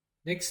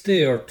Next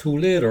day or two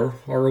later,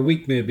 or a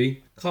week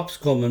maybe, cops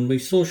come and my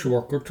social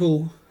worker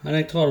too, and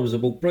I thought it was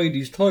about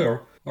Bridie's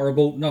tire, or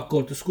about not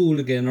going to school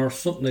again or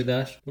something like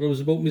that, but it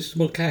was about Mr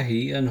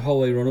Mulcahy and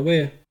how I run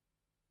away.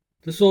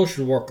 The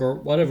social worker,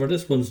 whatever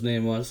this one's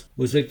name was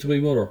like to my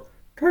mother,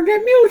 "Turn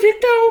that music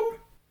down!"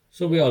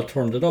 So we all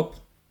turned it up.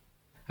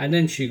 And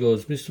then she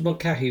goes, "Mr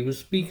Mulcahy was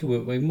speaking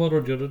with my mother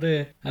the other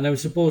day, and I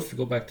was supposed to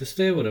go back to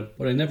stay with him,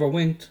 but I never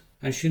went,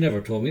 and she never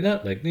told me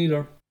that, like,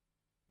 neither.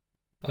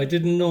 I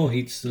didn't know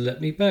he'd still let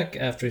me back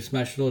after I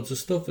smashed loads of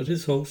stuff at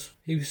his house.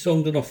 He was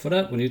sound enough for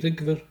that when you think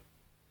of it."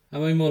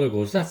 And my mother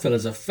goes, "That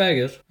fella's a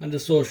faggot," and the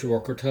social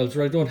worker tells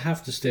her I don't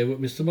have to stay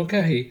with Mr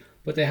Mulcahy,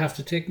 but they have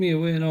to take me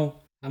away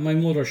now. And my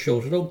mother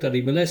shouted out that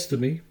he molested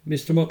me,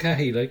 Mr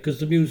Mulcahy, like, 'cause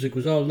the music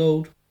was all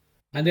loud.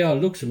 And they all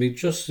looks at me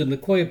just in the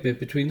quiet bit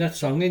between that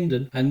song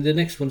ending and the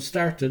next one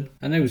starting,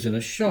 and I was in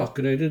a shock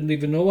and I didn't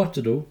even know what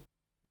to do.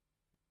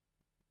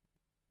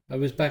 I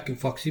was back in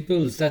Foxy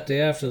Bill's that day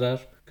after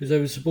that, 'cause I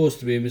was supposed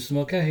to be in Mr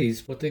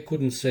Mulcahy's, but they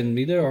couldn't send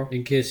me there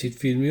in case he'd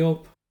feel me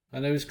up.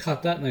 And I was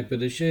caught that night by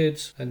the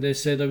shades, and they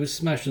said I was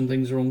smashing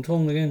things around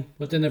town again,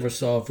 but they never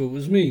saw if it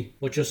was me,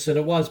 but just said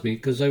it was me,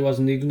 'cause I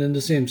wasn't even in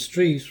the same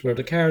street where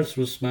the cars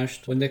was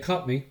smashed when they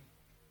caught me.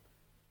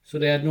 So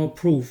they had no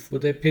proof,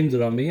 but they pinned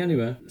it on me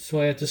anyway,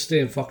 so I had to stay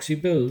in Foxy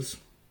Bill's.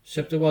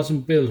 Except it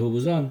wasn't Bill who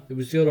was on, it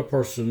was the other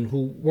person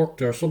who worked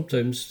there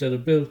sometimes instead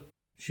of Bill.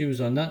 She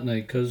was on that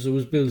night 'cause it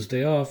was Bill's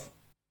day off.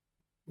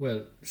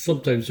 Well,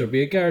 sometimes there'd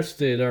be a guard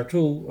stay there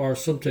too, or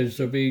sometimes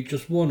there'd be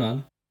just one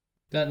on.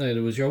 That night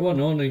it was your one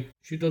only.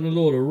 She'd done a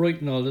load of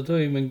writing all the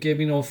time and gave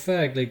me no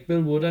fag like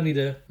Bill would any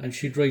day, and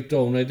she'd write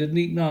down I didn't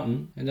eat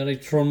nothing, and that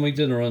I'd thrown my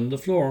dinner on the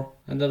floor,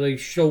 and that I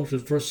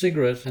shouted for a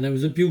cigarette, and I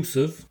was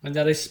abusive, and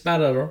that I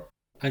spat at her,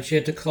 and she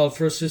had to call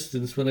for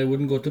assistance when I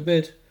wouldn't go to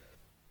bed.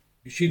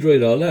 She'd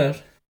write all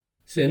that.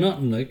 Say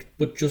nothing like,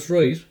 but just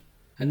write.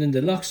 And then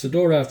they locks the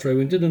door after I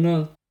went in and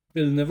all.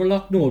 Bill never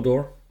locked no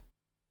door.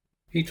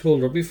 He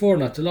told her before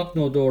not to lock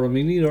no door on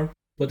me neither.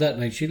 But that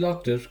night she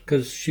locked it,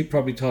 'cause she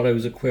probably thought I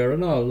was a queer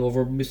and all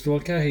over Mr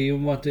Mulcahy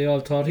and what they all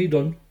thought he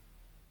done.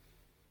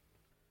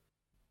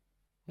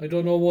 I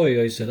don't know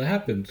why I said it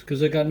happened,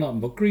 'cause I got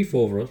nothing but grief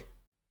over it.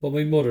 But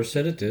my mother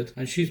said it did,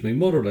 and she's my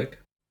mother like.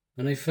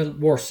 And I felt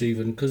worse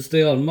even, 'cause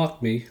they all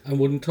mocked me and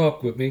wouldn't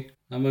talk with me,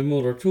 and my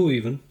mother too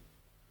even.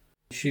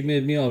 She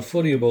made me all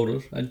funny about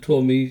it, and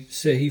told me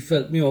say he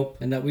felt me up,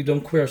 and that we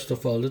done queer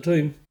stuff all the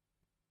time.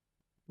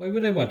 Why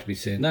would I want to be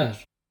saying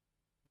that?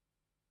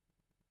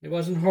 It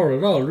wasn't her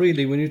at all,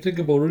 really, when you think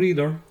about it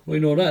either. I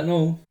know that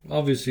now,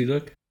 obviously,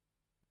 like.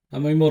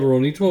 And my mother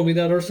only told me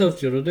that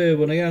herself the other day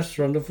when I asked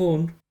her on the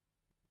phone.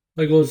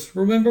 I goes,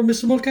 "Remember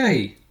Mr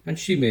Mulcahy?" And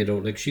she made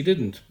out like she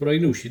didn't, but I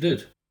knew she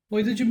did.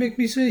 "Why did you make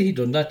me say he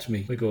done that to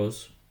me?" I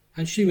goes.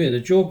 And she made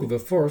a joke of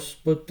it first,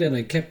 but then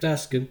I kept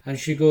asking, and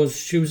she goes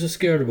she was a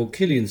scared about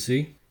Killian,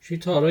 see. She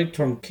thought I'd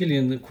turn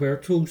Killian queer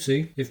too,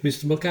 see, if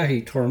Mr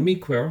Mulcahy turned me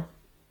queer.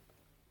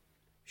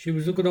 She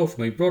was looking out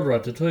for my brother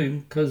at the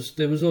time, 'cause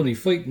they was only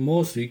fighting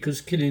mostly 'cause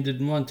Killian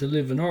didn't want to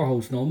live in our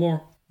house no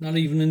more, not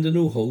even in the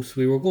new house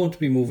we were going to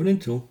be moving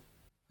into.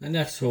 And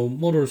that's how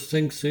mothers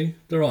think, see,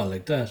 they're all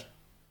like that.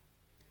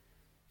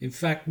 In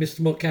fact, Mr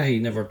Mulcahy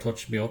never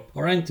touched me up,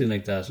 or anything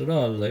like that at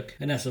all, like,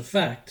 and that's a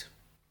fact.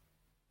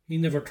 He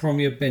never turned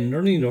me a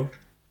bender neither.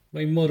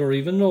 My mother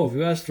even know, if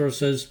you asked her,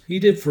 says he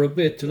did for a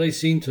bit till I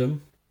seen to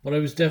him, but I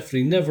was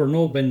definitely never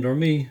no bender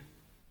me.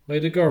 I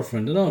had a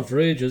girlfriend and all for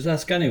ages,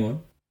 ask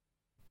anyone.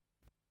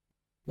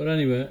 But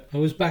anyway, I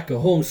was back at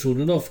home soon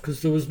enough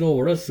 'cause there was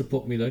nowhere else to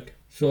put me like.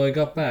 So I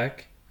got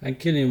back, and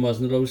Killian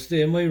wasn't allowed to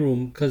stay in my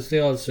room 'cause they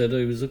all said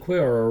I was a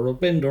queer or a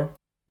bender.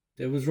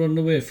 They was running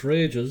away for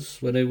ages.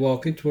 When I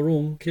walk into a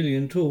room,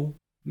 Killian too.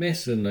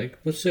 Messing like,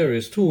 but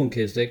serious too in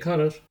case they caught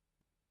it.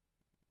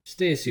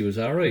 Stacey was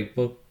alright,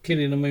 but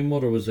Killian and my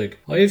mother was like,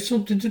 "I have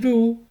something to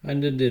do,"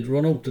 and then they'd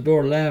run out the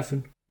door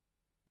laughing.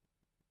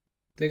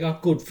 They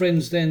got good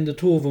friends then, the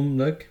two of them,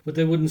 like, but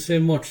they wouldn't say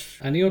much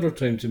any other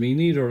time to me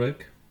neither,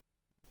 like.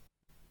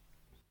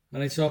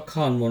 And I saw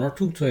Con one or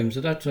two times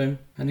at that time,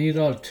 and he had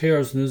all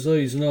tears in his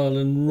eyes and all,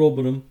 and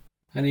rubbing him.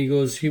 And he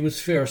goes, he was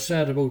fair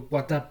sad about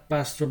what that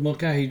bastard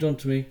Mulcahy done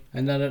to me,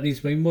 and that at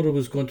least my mother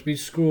was going to be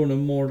screwing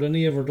him more than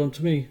he ever done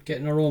to me,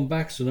 getting her own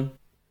backs on him.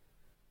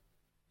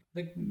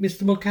 Like,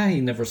 Mr Mulcahy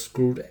never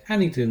screwed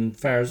anything,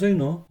 far as I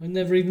know. I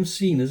never even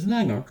seen his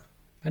langer.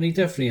 And he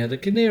definitely had a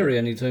canary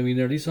any time he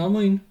nearly saw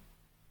mine.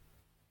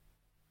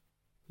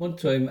 One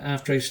time,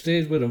 after I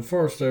stayed with him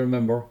first, I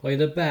remember, I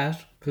had a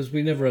bat, 'cause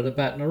we never had a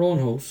bat in our own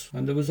house,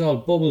 and there was all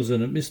bubbles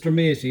in it, Mr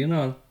Matey and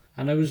all.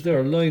 And I was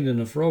there lying in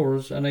it for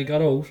hours, and I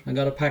got out and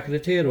got a packet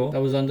of Taro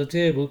that was on the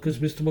table 'cause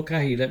Mr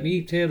Mulcahy let me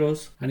eat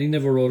Taros, and he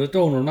never wrote it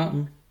down or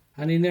nothing.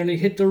 And he nearly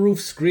hit the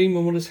roof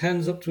screaming with his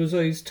hands up to his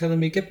eyes,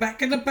 telling me, "Get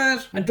back in the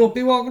bat and don't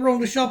be walking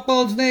around the shop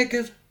balls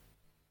naked."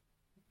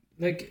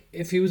 Like,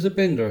 if he was a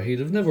bender, he'd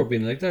have never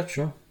been like that,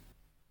 sure.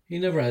 He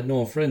never had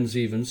no friends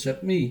even,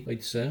 except me,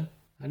 I'd say.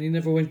 And he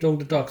never went down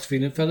the docks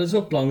feeling fellas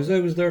up long as I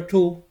was there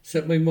too,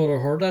 except my mother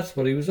heard that's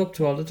what he was up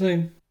to all the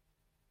time.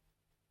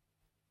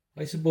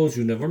 I suppose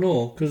you never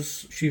know,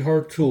 'cause she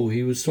heard too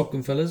he was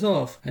sucking fellas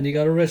off, and he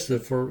got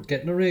arrested for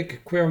getting a rake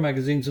of queer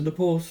magazines in the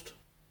post.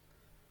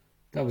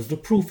 That was the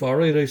proof, all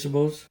right, I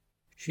suppose.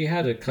 She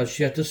had it 'cause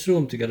she had to sue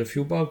him to get a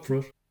few bob for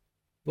it.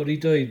 But he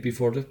died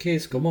before the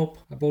case come up,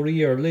 about a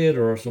year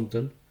later or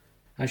something,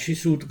 and she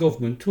sued the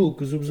government too,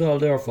 'cause it was all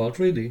their fault,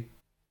 really.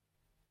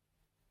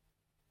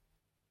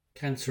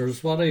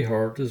 Cancer's what I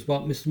heard is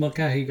what Mr.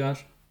 Mulcahy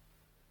got.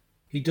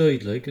 He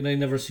died like, and I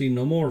never seen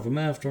no more of him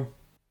after.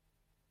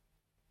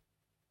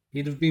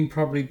 He'd have been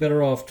probably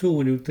better off too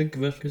when you'd think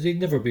of it, 'cause he'd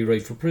never be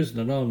right for prison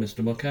at all,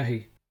 Mr.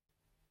 Mulcahy.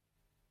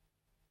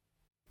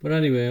 But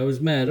anyway, I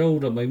was mad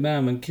out at my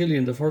mam and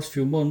Killian the first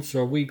few months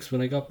or weeks when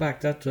I got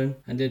back that time,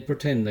 and they'd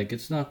pretend like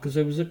it's not 'cause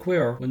I was a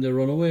queer when they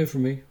run away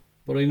from me.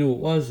 But I knew it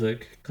was,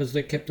 like, 'cause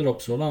they kept it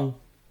up so long.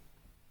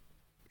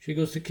 She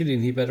goes to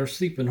Killian he better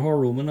sleep in her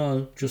room and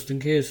all, just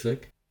in case,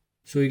 like.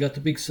 So he got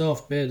the big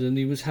soft bed and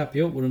he was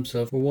happy out with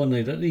himself for one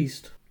night at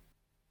least.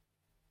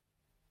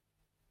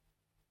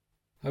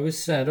 I was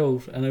sad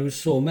out, and I was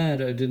so mad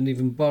I didn't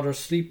even bother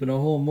sleeping at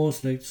home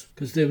most nights,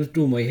 'cause they was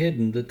doing my head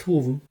in, the two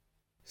of 'em.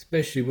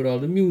 Especially with all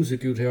the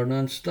music you'd hear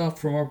non-stop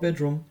from our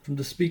bedroom, from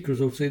the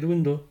speakers outside the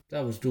window.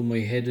 That was doing my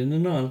head in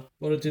and all,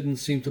 but it didn't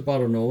seem to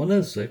bother no one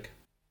else, like.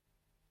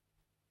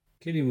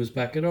 Killian was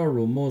back at our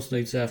room most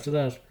nights after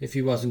that, if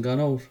he wasn't gone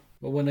out,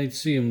 but when I'd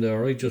see him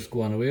there I'd just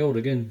go on away out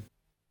again.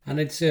 And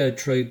I'd say I'd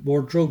tried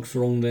more drugs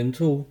around then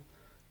too.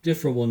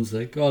 Different ones,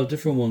 like, all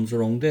different ones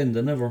around then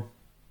than ever.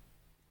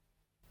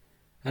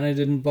 And I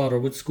didn't bother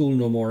with school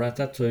no more at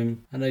that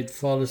time, and I'd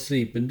fall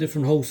asleep in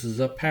different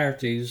houses at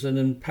parties and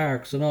in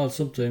parks and all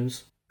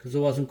sometimes, 'cause it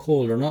wasn't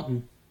cold or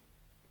nothing.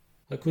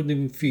 I couldn't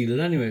even feel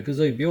it anyway, 'cause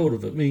I'd be out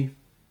of it, me.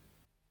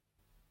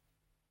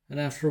 And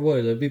after a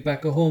while I'd be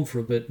back at home for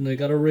a bit, and I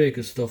got a rake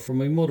of stuff from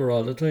my mother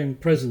all the time,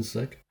 presents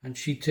like, and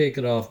she'd take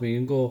it off me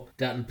and go,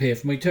 "That'll pay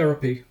for my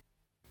therapy,"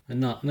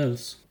 and nothing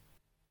else.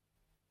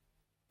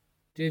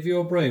 Davy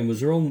O'Brien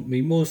was around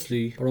me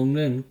mostly around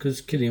then,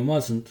 'cause Killian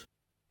wasn't.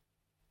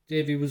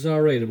 Davy was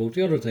alright about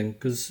the other thing,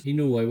 'cause he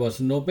knew I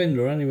wasn't no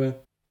bender anyway.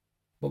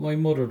 But my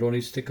mother'd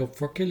only stick up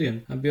for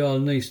Killian and be all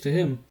nice to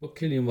him, but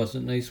Killian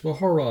wasn't nice with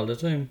her all the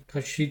time,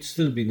 'cause she'd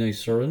still be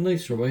nicer and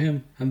nicer with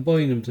him, and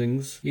buying him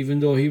things,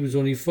 even though he was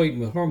only fighting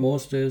with her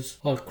most days,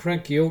 all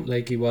cranky out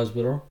like he was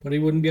with her, but he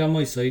wouldn't be on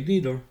my side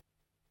neither.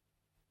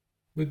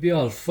 We'd be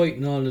all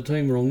fighting all the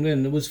time around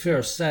then. It was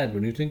fair sad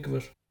when you think of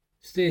it.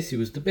 Stacey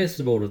was the best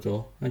about it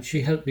though, and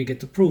she helped me get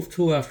the proof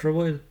too after a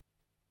while.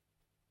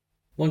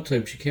 One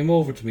time she came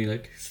over to me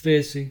like,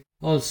 Stacey,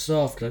 all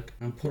soft like,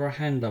 and put her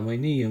hand on my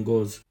knee and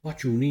goes,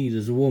 "What you need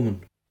is a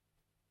woman."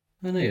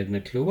 And I hadn't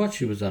a clue what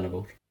she was on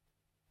about.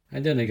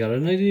 And then I got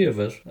an idea of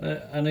it,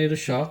 and I had a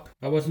shock.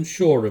 I wasn't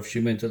sure if she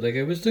meant it like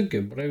I was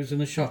thinking, but I was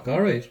in a shock,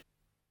 alright.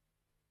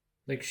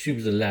 Like, she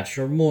was a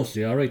lasher,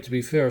 mostly alright to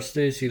be fair,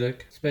 Stacey,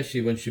 like,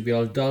 especially when she'd be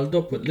all dolled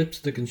up with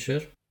lipstick and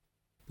shit.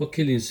 But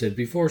Killian said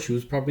before she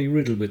was probably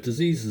riddled with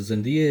diseases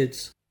and the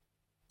AIDS.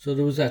 So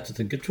there was that to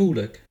think of too,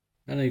 like.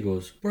 And I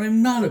goes, "But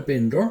I'm not a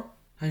bender."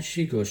 And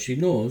she goes, she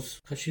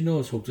knows, 'cause she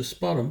knows how to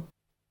spot 'em.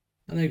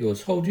 And I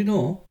goes, "How do you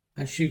know?"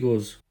 And she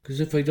goes, "'Cause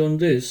if I done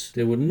this,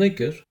 they wouldn't like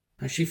it."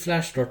 And she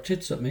flashed her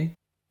tits at me.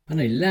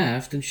 And I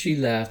laughed, and she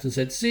laughed and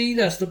said, "See,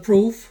 that's the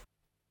proof."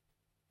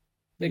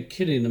 Then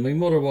Killian and my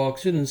mother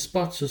walks in and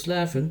spots us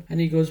laughing, and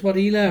he goes, "What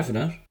are you laughing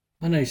at?"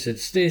 And I said,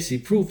 "Stacey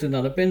proved they're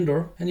not a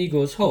bender." And he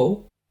goes,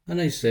 "How?"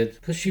 And I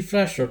said, "'Cause she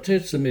flashed her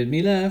tits and made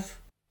me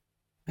laugh."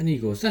 And he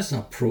goes, "That's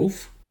not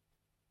proof."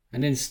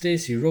 And then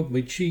Stacey rubbed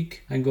my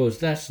cheek and goes,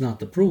 "That's not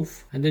the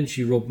proof." And then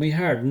she rubbed me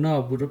hard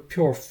knob with a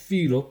pure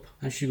feel up,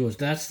 and she goes,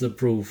 "That's the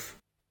proof."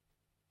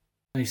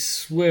 I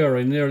swear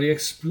I nearly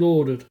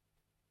exploded.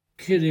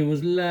 Killian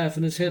was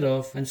laughing his head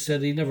off and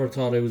said he never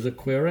thought I was a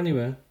queer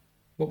anyway.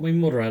 But my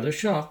mother had a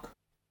shock.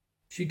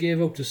 She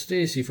gave out to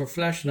Stacey for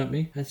flashing at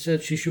me and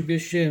said she should be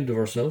ashamed of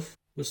herself.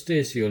 But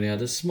Stacey only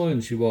had a smile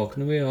and she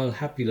walking away all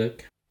happy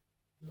like.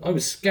 I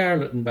was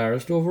scarlet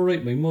embarrassed over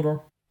right, my mother.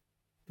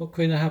 But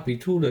kind of happy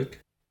too, like.